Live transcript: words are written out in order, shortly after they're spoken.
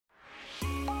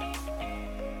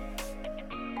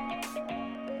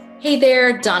Hey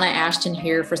there, Donna Ashton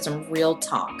here for some real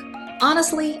talk.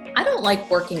 Honestly, I don't like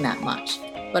working that much,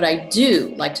 but I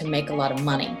do like to make a lot of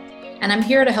money. And I'm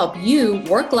here to help you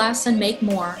work less and make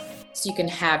more so you can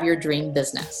have your dream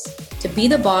business. To be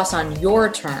the boss on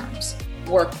your terms,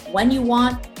 work when you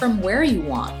want, from where you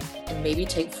want, and maybe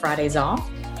take Fridays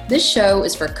off. This show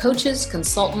is for coaches,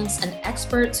 consultants, and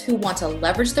experts who want to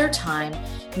leverage their time,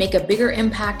 make a bigger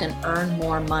impact, and earn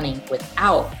more money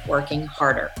without working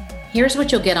harder. Here's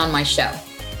what you'll get on my show.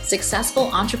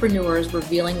 Successful entrepreneurs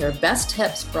revealing their best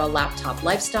tips for a laptop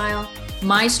lifestyle,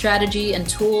 my strategy and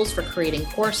tools for creating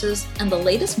courses, and the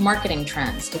latest marketing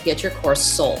trends to get your course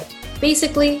sold.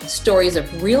 Basically, stories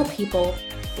of real people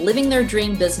living their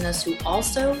dream business who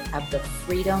also have the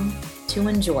freedom to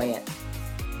enjoy it.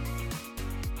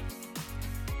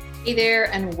 Hey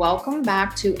there, and welcome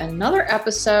back to another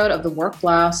episode of the Work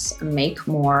Less, Make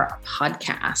More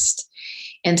podcast.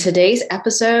 In today's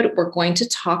episode, we're going to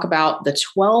talk about the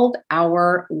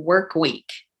 12-hour work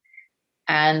week.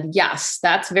 And yes,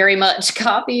 that's very much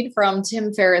copied from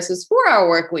Tim Ferriss's 4-hour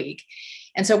work week.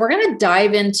 And so we're going to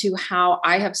dive into how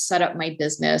I have set up my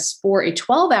business for a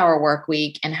 12-hour work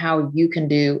week and how you can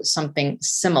do something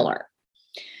similar.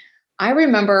 I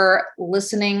remember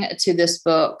listening to this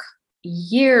book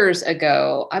years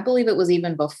ago. I believe it was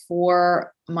even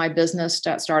before my business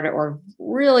started, or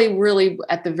really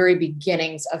at the very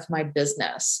beginnings of my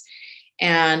business.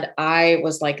 And I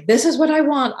was like, this is what I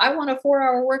want. I want a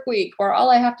 4-hour work week, or all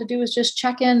I have to do is just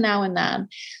check in now and then.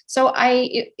 So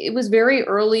it was very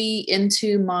early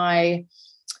into my,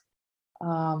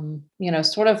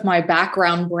 sort of my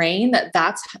background brain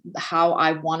that's how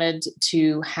I wanted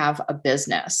to have a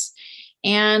business.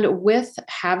 And with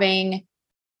having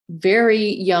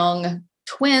very young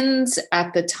twins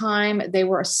at the time, they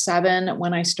were 7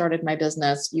 when I started my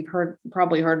business. You've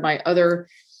probably heard my other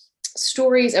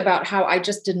stories about how I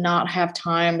just did not have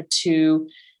time to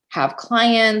have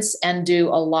clients and do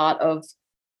a lot of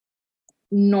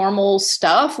normal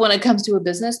stuff when it comes to a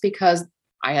business because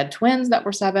I had twins that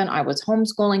were 7. I was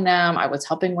homeschooling them. I was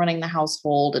helping running the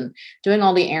household and doing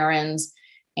all the errands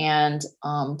and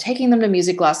taking them to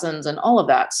music lessons and all of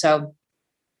that. So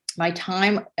my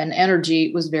time and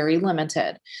energy was very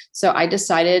limited. So I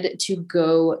decided to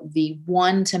go the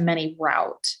one-to-many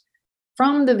route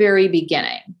from the very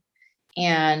beginning.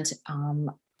 And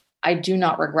I do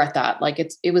not regret that. Like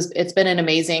it's been an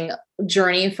amazing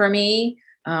journey for me.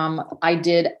 I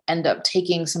did end up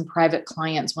taking some private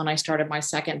clients when I started my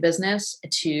second business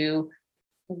to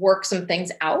work some things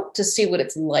out to see what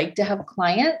it's like to have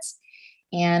clients.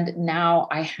 And now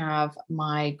I have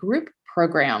my group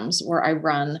programs where I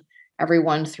run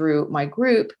everyone through my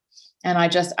group, and I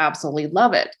just absolutely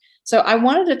love it. So I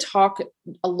wanted to talk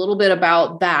a little bit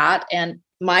about that and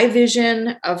my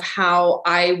vision of how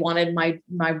I wanted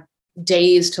my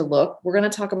days to look. We're going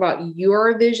to talk about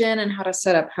your vision and how to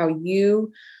set up how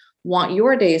you want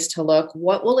your days to look.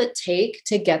 What will it take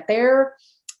to get there,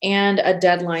 and a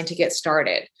deadline to get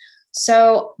started.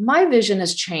 So my vision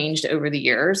has changed over the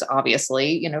years,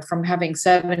 obviously, from having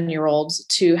 7-year-olds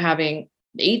to having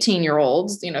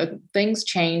 18-year-olds, things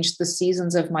changed. The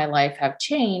seasons of my life have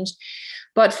changed.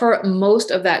 But for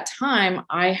most of that time,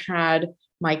 I had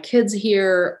my kids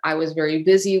here. I was very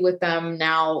busy with them.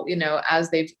 Now, as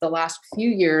the last few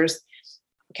years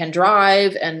can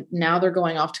drive, and now they're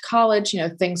going off to college,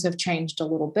 things have changed a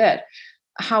little bit.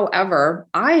 However,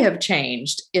 I have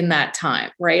changed in that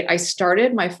time, right? I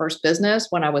started my first business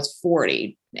when I was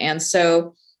 40. And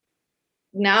so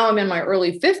now I'm in my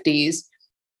early 50s,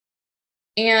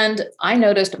 and I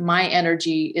noticed my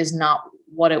energy is not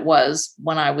what it was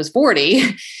when I was 40.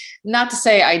 Not to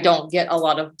say I don't get a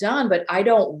lot of done, but I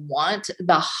don't want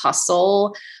the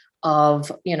hustle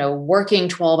of, working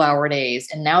 12-hour days.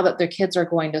 And now that their kids are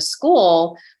going to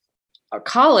school or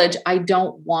college, I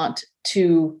don't want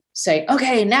to say,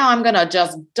 okay, now I'm going to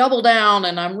just double down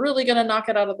and I'm really going to knock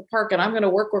it out of the park and I'm going to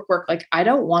work. Like, I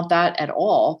don't want that at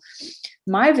all.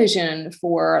 My vision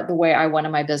for the way I want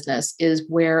in my business is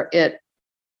where it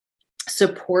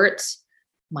supports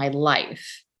my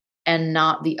life and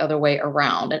not the other way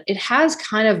around. And it has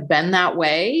kind of been that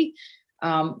way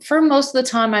for most of the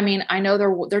time. I mean, I know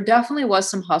there definitely was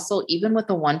some hustle, even with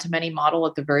the one-to-many model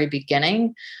at the very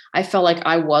beginning. I felt like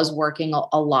I was working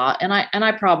a lot, and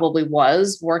I probably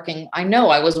was working. I know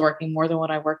I was working more than what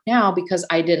I work now because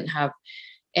I didn't have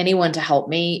anyone to help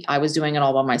me. I was doing it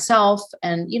all by myself.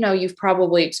 And, you've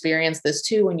probably experienced this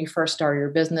too. When you first start your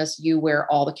business, you wear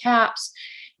all the caps.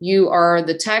 You are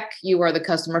the tech, you are the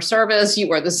customer service,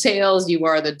 you are the sales, you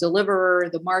are the deliverer,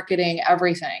 the marketing,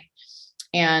 everything.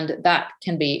 And that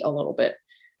can be a little bit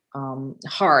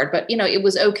hard, but it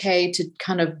was okay to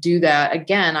kind of do that.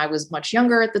 Again, I was much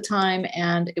younger at the time,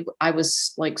 and I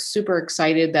was like super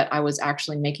excited that I was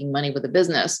actually making money with a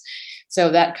business. So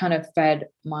that kind of fed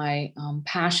my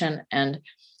passion. And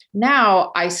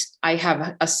now I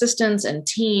have assistants and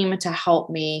team to help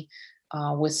me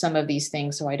with some of these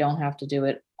things, so I don't have to do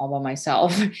it all by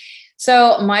myself.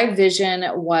 So my vision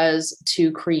was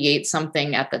to create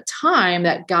something at the time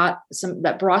that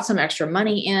brought some extra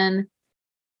money in,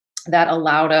 that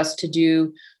allowed us to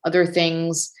do other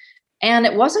things. And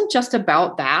it wasn't just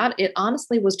about that. It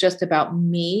honestly was just about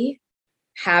me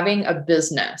having a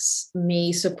business,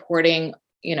 me supporting,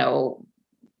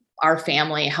 our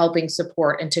family, helping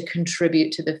support and to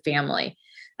contribute to the family.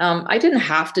 I didn't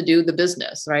have to do the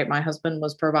business, right? My husband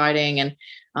was providing, and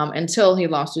until he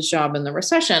lost his job in the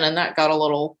recession, and that got a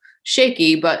little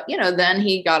shaky. But then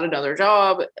he got another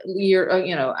job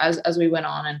as we went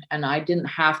on, and I didn't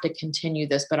have to continue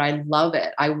this, but I love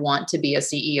it. I want to be a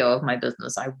CEO of my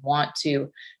business. I want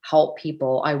to help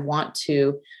people. I want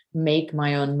to make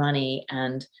my own money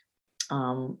and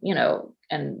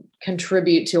and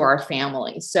contribute to our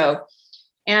family. So,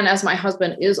 and as my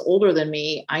husband is older than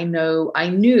me, I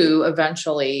knew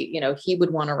eventually, he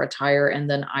would want to retire, and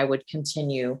then I would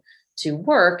continue to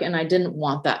work. And I didn't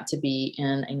want that to be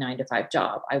in a 9 to 5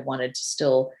 job. I wanted to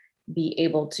still be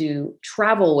able to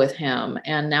travel with him.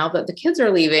 And now that the kids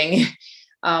are leaving,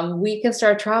 we can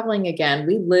start traveling again.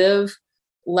 We live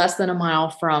less than a mile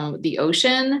from the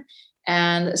ocean.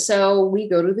 And so we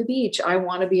go to the beach. I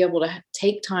want to be able to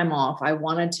take time off. I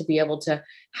wanted to be able to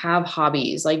have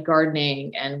hobbies like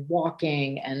gardening and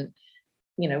walking and,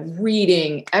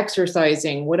 reading,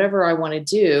 exercising, whatever I want to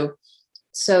do,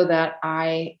 so that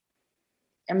I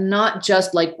am not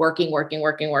just like working,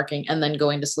 and then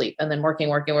going to sleep, and then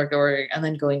working, and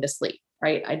then going to sleep.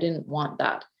 Right. I didn't want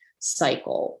that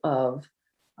cycle of,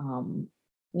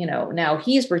 now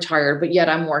he's retired, but yet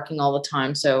I'm working all the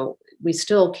time. So we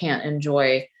still can't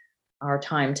enjoy our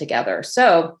time together.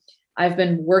 So I've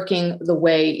been working the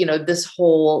way, this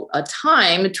whole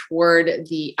time toward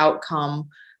the outcome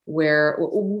where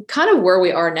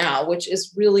we are now, which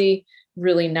is really,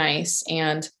 really nice.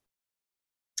 And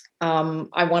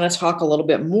I want to talk a little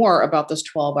bit more about this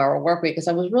 12-hour work week, because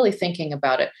I was really thinking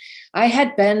about it. I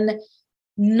had been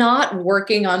not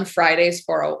working on Fridays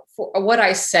for what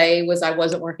I say was I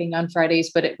wasn't working on Fridays,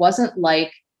 but it wasn't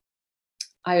like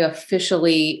I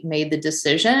officially made the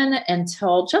decision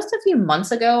until just a few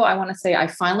months ago. I want to say I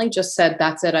finally just said,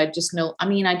 that's it. I just no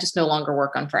longer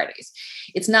work on Fridays.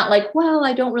 It's not like, well,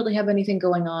 I don't really have anything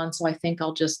going on, so I think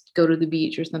I'll just go to the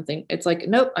beach or something. It's like,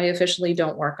 nope, I officially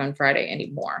don't work on Friday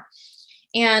anymore.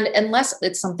 And unless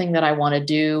it's something that I want to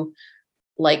do,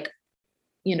 like,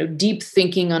 deep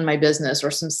thinking on my business or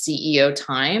some CEO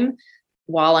time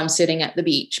while I'm sitting at the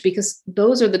beach, because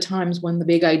those are the times when the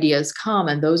big ideas come.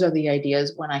 And those are the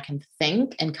ideas when I can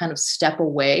think and kind of step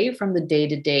away from the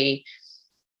day-to-day,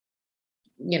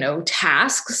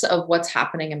 tasks of what's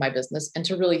happening in my business, and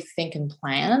to really think and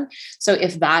plan. So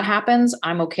if that happens,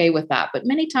 I'm okay with that. But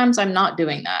many times I'm not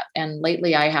doing that. And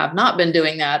lately I have not been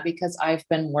doing that, because I've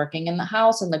been working in the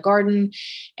house, in the garden,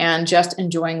 and just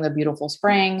enjoying the beautiful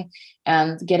spring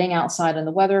and getting outside in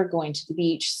the weather, going to the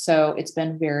beach. So it's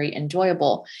been very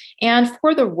enjoyable. And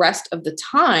for the rest of the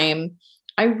time,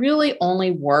 I really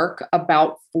only work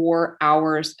about 4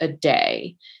 hours a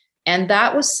day. And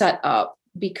that was set up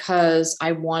because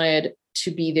I wanted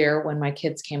to be there when my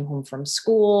kids came home from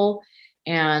school.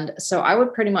 And so I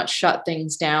would pretty much shut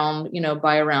things down,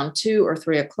 by around 2 or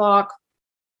 3 o'clock.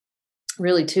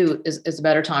 Really, 2 is a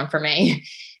better time for me.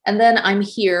 And then I'm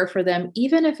here for them,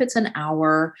 even if it's an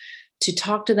hour, to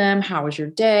talk to them. How was your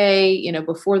day?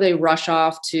 Before they rush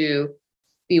off to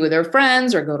be with their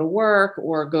friends or go to work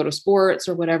or go to sports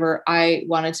or whatever. I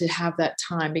wanted to have that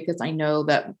time, because I know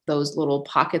that those little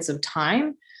pockets of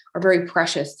time are very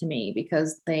precious to me,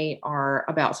 because they are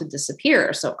about to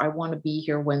disappear. So I want to be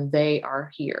here when they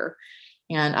are here.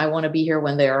 And I want to be here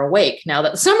when they are awake. Now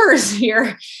that summer is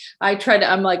here,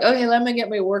 I'm like, okay, let me get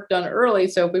my work done early.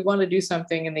 So if we want to do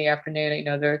something in the afternoon,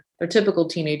 they're typical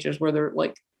teenagers where they're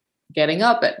like getting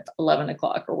up at 11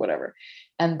 o'clock or whatever.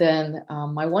 And then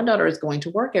my one daughter is going to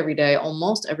work every day,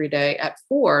 almost every day at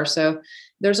 4. So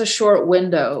there's a short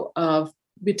window of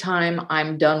the time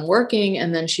I'm done working,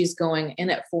 and then she's going in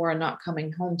at 4 and not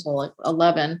coming home till like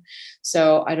 11.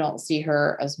 So I don't see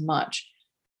her as much.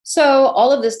 So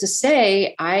all of this to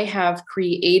say, I have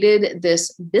created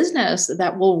this business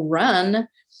that will run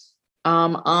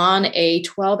on a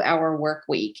 12-hour work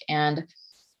week. And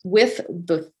with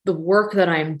the work that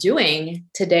I'm doing,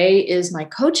 today is my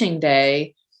coaching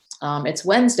day. It's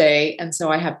Wednesday. And so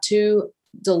I have 2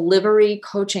 delivery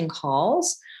coaching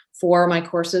calls for my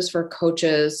Courses for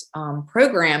Coaches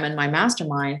program and my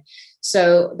mastermind.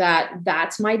 So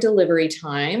that's my delivery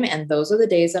time. And those are the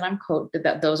days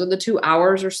that those are the 2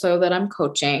 hours or so that I'm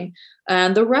coaching.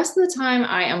 And the rest of the time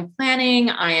I am planning,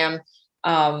 I'm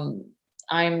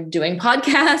doing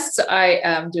podcasts, I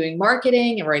am doing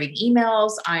marketing and writing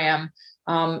emails. I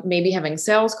am maybe having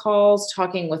sales calls,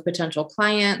 talking with potential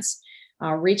clients,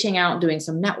 reaching out, doing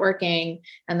some networking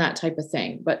and that type of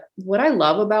thing. But what I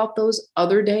love about those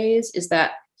other days is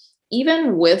that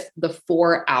even with the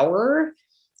 4 hour,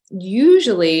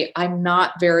 usually I'm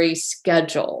not very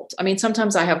scheduled. I mean,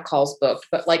 sometimes I have calls booked,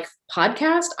 but like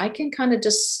podcast, I can kind of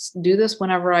just do this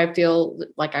whenever I feel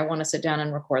like I want to sit down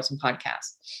and record some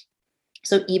podcasts.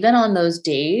 So even on those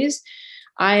days,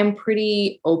 I am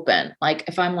pretty open. Like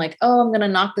if I'm like, oh, I'm going to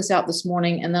knock this out this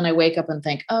morning. And then I wake up and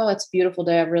think, oh, it's a beautiful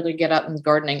day. I really get out in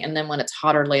gardening. And then when it's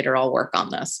hotter later, I'll work on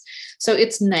this. So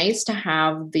it's nice to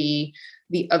have the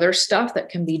other stuff that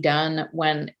can be done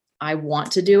when I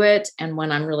want to do it. And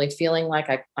when I'm really feeling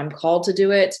like I'm called to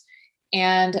do it.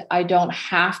 And I don't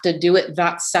have to do it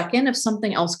that second if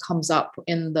something else comes up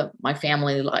in my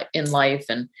family life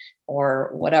and or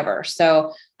whatever.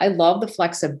 So I love the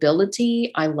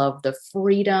flexibility. I love the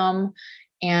freedom,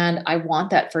 and I want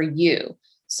that for you.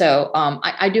 So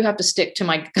I do have to stick to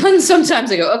my guns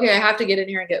sometimes. I go, okay, I have to get in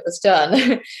here and get this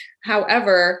done.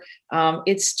 However,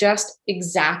 it's just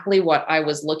exactly what I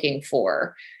was looking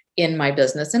for in my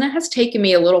business, and it has taken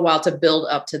me a little while to build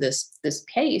up to this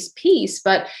piece.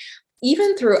 But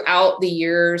even throughout the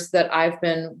years that I've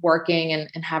been working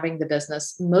and having the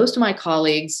business, most of my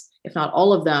colleagues, if not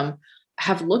all of them,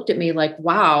 have looked at me like,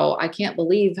 wow, I can't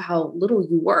believe how little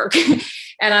you work.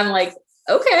 And I'm like,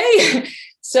 okay.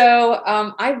 So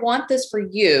I want this for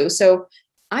you. So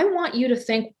I want you to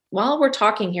think while we're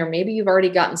talking here, maybe you've already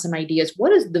gotten some ideas.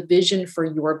 What is the vision for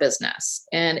your business?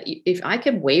 And if I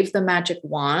could wave the magic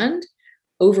wand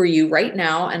over you right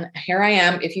now, and here I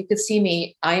am, if you could see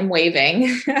me, I am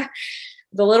waving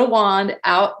the little wand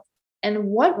out. And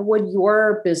what would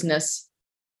your business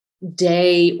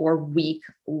day or week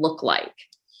look like?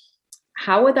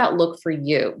 How would that look for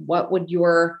you? What would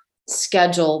your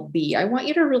schedule be? I want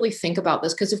you to really think about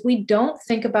this, because if we don't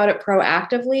think about it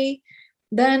proactively,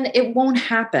 then it won't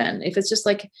happen. If it's just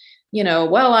like,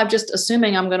 well, I'm just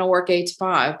assuming I'm going to work 8 to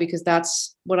 5 because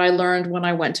that's what I learned when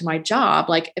I went to my job.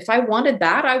 Like if I wanted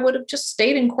that, I would have just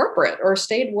stayed in corporate or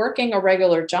stayed working a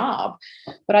regular job.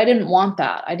 But I didn't want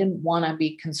that. I didn't want to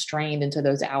be constrained into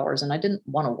those hours, and I didn't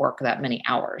want to work that many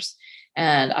hours.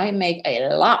 And I make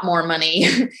a lot more money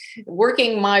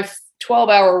working my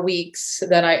 12-hour weeks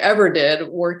than I ever did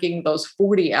working those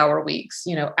 40-hour weeks,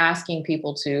 asking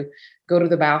people to go to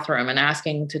the bathroom and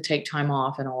asking to take time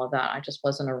off and all of that. I just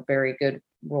wasn't a very good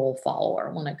rule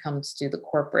follower when it comes to the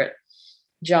corporate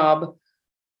job,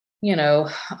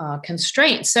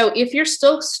 constraints. So if you're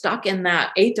still stuck in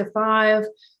that 8 to 5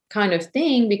 kind of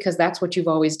thing, because that's what you've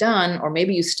always done, or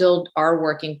maybe you still are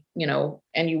working,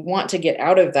 and you want to get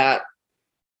out of that,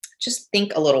 just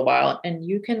think a little while and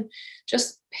you can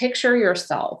just picture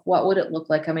yourself. What would it look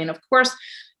like? I mean, of course,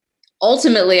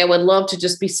 ultimately, I would love to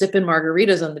just be sipping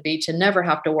margaritas on the beach and never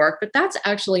have to work, but that's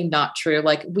actually not true.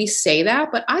 Like we say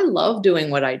that, but I love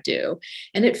doing what I do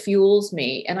and it fuels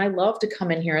me. And I love to come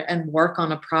in here and work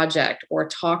on a project or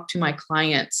talk to my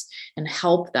clients and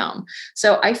help them.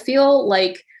 So I feel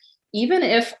like even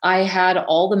if I had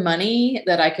all the money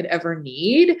that I could ever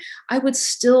need, I would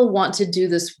still want to do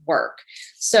this work.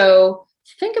 So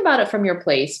think about it from your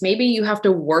place. Maybe you have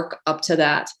to work up to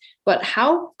that, but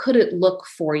how could it look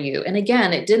for you? And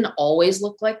again, it didn't always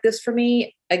look like this for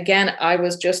me. Again, I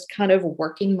was just kind of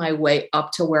working my way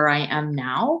up to where I am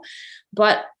now,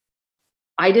 but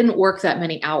I didn't work that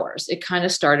many hours. It kind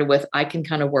of started with, I can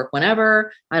kind of work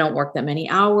whenever, I don't work that many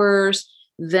hours.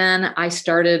 Then I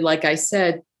started, like I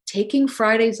said, taking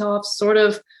Fridays off, sort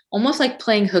of almost like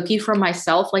playing hooky for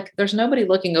myself. Like there's nobody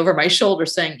looking over my shoulder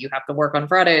saying you have to work on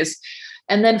Fridays.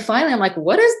 And then finally, I'm like,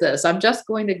 what is this? I'm just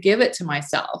going to give it to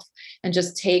myself and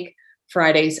just take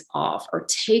Fridays off or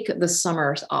take the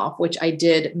summers off, which I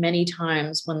did many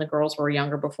times when the girls were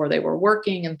younger before they were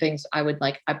working and things. I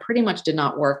pretty much did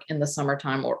not work in the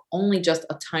summertime or only just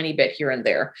a tiny bit here and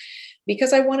there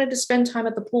because I wanted to spend time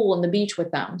at the pool and the beach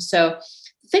with them. So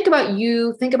think about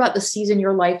you, think about the season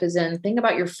your life is in, think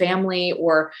about your family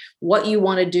or what you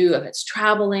want to do, if it's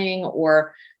traveling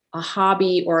or a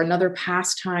hobby or another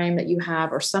pastime that you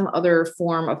have or some other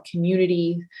form of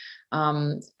community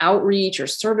outreach or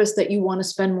service that you want to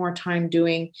spend more time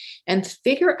doing, and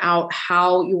figure out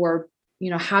how you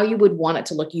would want it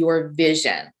to look, your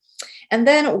vision. And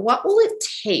then what will it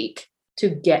take to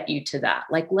get you to that.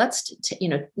 Like, let's,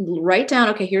 write down,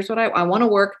 okay, here's what I want to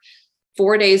work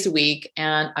 4 days a week.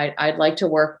 And I'd like to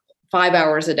work 5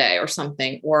 hours a day or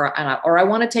something, or I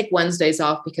want to take Wednesdays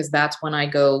off because that's when I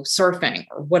go surfing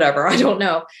or whatever. I don't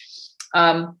know.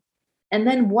 And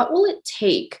then what will it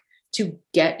take to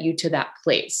get you to that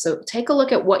place? So take a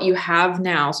look at what you have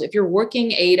now. So if you're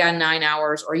working 8 and 9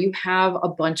 hours, or you have a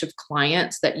bunch of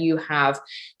clients that you have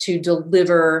to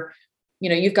deliver,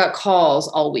 you've got calls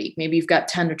all week. Maybe you've got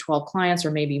 10 to 12 clients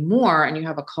or maybe more, and you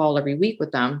have a call every week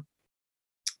with them.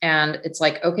 And it's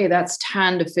like, okay, that's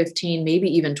 10 to 15, maybe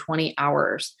even 20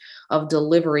 hours of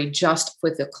delivery just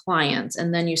with the clients.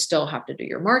 And then you still have to do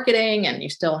your marketing, and you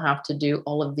still have to do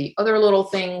all of the other little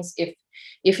things.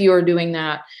 If you are doing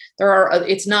that,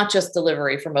 it's not just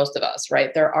delivery for most of us,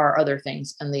 right? There are other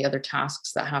things and the other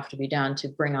tasks that have to be done to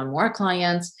bring on more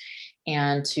clients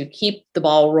and to keep the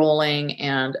ball rolling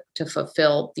and to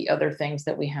fulfill the other things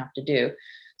that we have to do.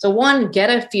 So one,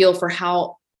 get a feel for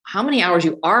how many hours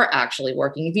you are actually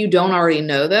working. If you don't already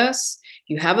know this,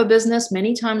 you have a business,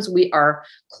 many times we are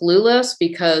clueless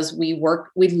because we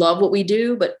love what we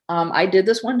do. But I did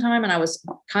this one time and I was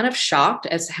kind of shocked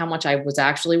as to how much I was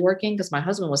actually working, because my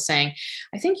husband was saying,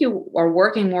 I think you are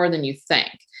working more than you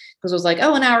think. Because it was like,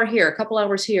 oh, an hour here, a couple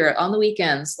hours here on the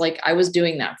weekends. Like, I was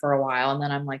doing that for a while. And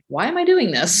then I'm like, why am I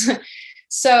doing this?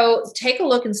 So take a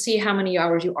look and see how many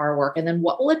hours you are working. And then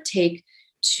what will it take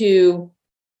to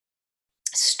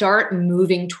start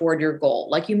moving toward your goal?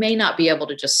 Like, you may not be able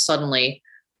to just suddenly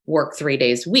work 3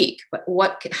 days a week, but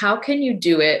how can you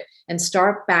do it and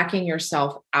start backing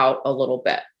yourself out a little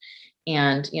bit?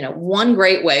 And, one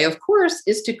great way, of course,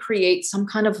 is to create some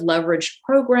kind of leveraged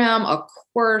program, a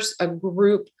course, a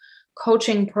group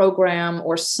coaching program,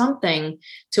 or something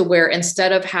to where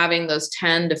instead of having those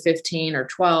 10 to 15 or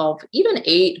 12, even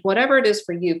 8, whatever it is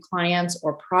for you, clients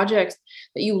or projects,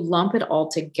 that you lump it all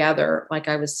together. Like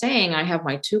I was saying, I have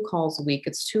my 2 calls a week.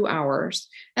 It's 2 hours.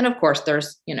 And of course,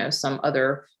 there's,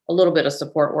 a little bit of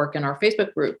support work in our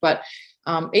Facebook group, but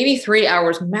maybe 3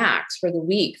 hours max for the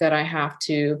week that I have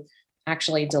to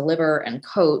actually deliver and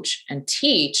coach and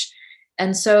teach.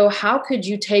 And so how could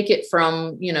you take it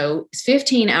from,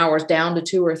 15 hours down to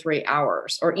 2 or 3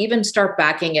 hours, or even start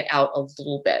backing it out a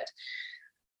little bit?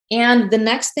 And the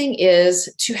next thing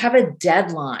is to have a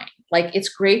deadline. Like, it's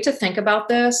great to think about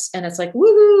this and it's like,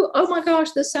 woohoo, oh my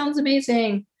gosh, this sounds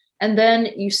amazing. And then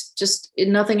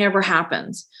nothing ever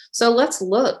happens. So let's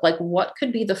look, like, what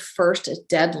could be the first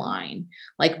deadline?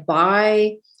 Like,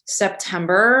 by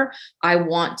September, I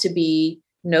want to be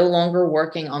no longer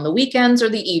working on the weekends or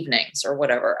the evenings or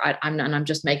whatever. I'm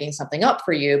just making something up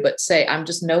for you, but say, I'm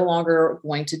just no longer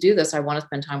going to do this. I want to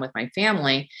spend time with my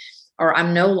family, or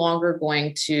I'm no longer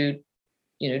going to,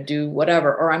 do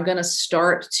whatever, or I'm going to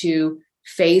start to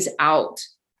phase out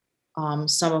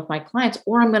some of my clients,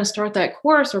 or I'm going to start that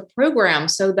course or program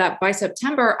so that by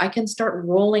September, I can start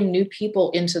rolling new people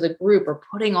into the group, or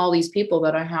putting all these people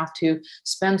that I have to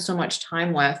spend so much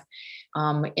time with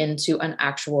into an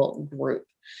actual group.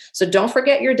 So don't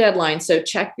forget your deadline. So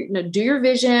do your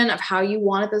vision of how you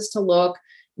wanted this to look.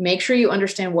 Make sure you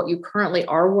understand what you currently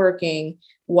are working.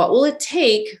 What will it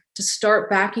take to start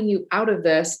backing you out of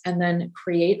this, and then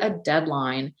create a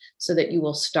deadline so that you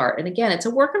will start. And again, it's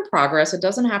a work in progress. It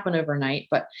doesn't happen overnight,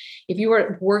 but if you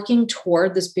are working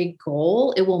toward this big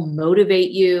goal, it will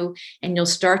motivate you, and you'll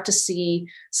start to see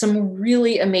some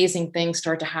really amazing things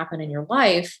start to happen in your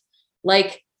life.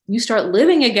 Like, you start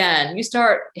living again, you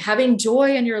start having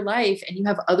joy in your life, and you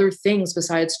have other things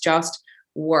besides just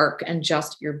work and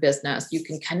just your business. You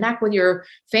can connect with your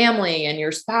family and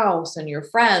your spouse and your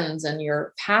friends and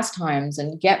your pastimes,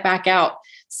 and get back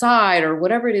outside or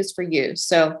whatever it is for you.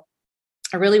 So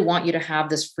I really want you to have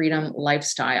this freedom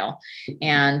lifestyle.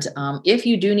 And if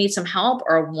you do need some help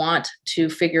or want to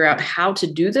figure out how to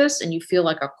do this, and you feel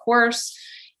like a course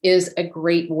is a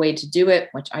great way to do it,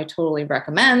 which I totally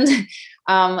recommend,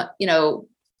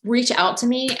 reach out to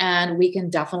me, and we can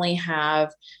definitely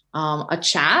have a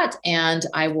chat, and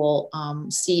I will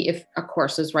see if a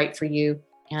course is right for you,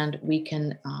 and we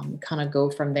can kind of go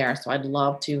from there. So I'd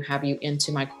love to have you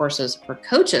into my Courses for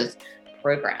Coaches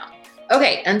program.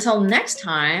 Okay, until next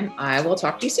time, I will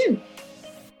talk to you soon.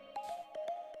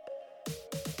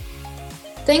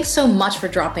 Thanks so much for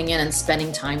dropping in and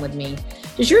spending time with me.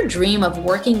 Does your dream of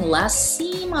working less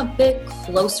seem a bit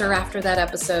closer after that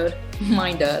episode?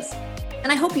 Mine does.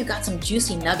 And I hope you got some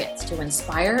juicy nuggets to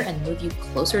inspire and move you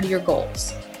closer to your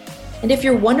goals. And if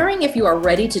you're wondering if you are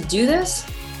ready to do this,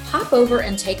 hop over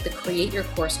and take the Create Your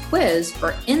Course quiz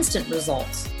for instant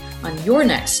results on your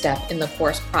next step in the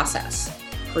course process.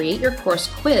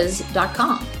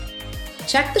 CreateYourCourseQuiz.com.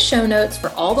 Check the show notes for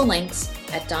all the links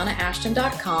at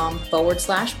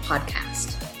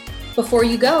donnaashton.com/podcast. Before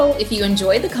you go, if you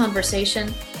enjoyed the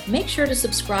conversation, make sure to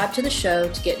subscribe to the show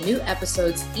to get new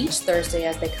episodes each Thursday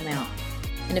as they come out.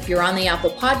 And if you're on the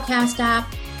Apple Podcast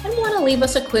app and want to leave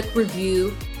us a quick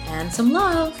review and some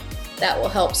love, that will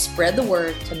help spread the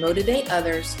word to motivate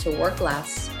others to work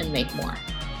less and make more.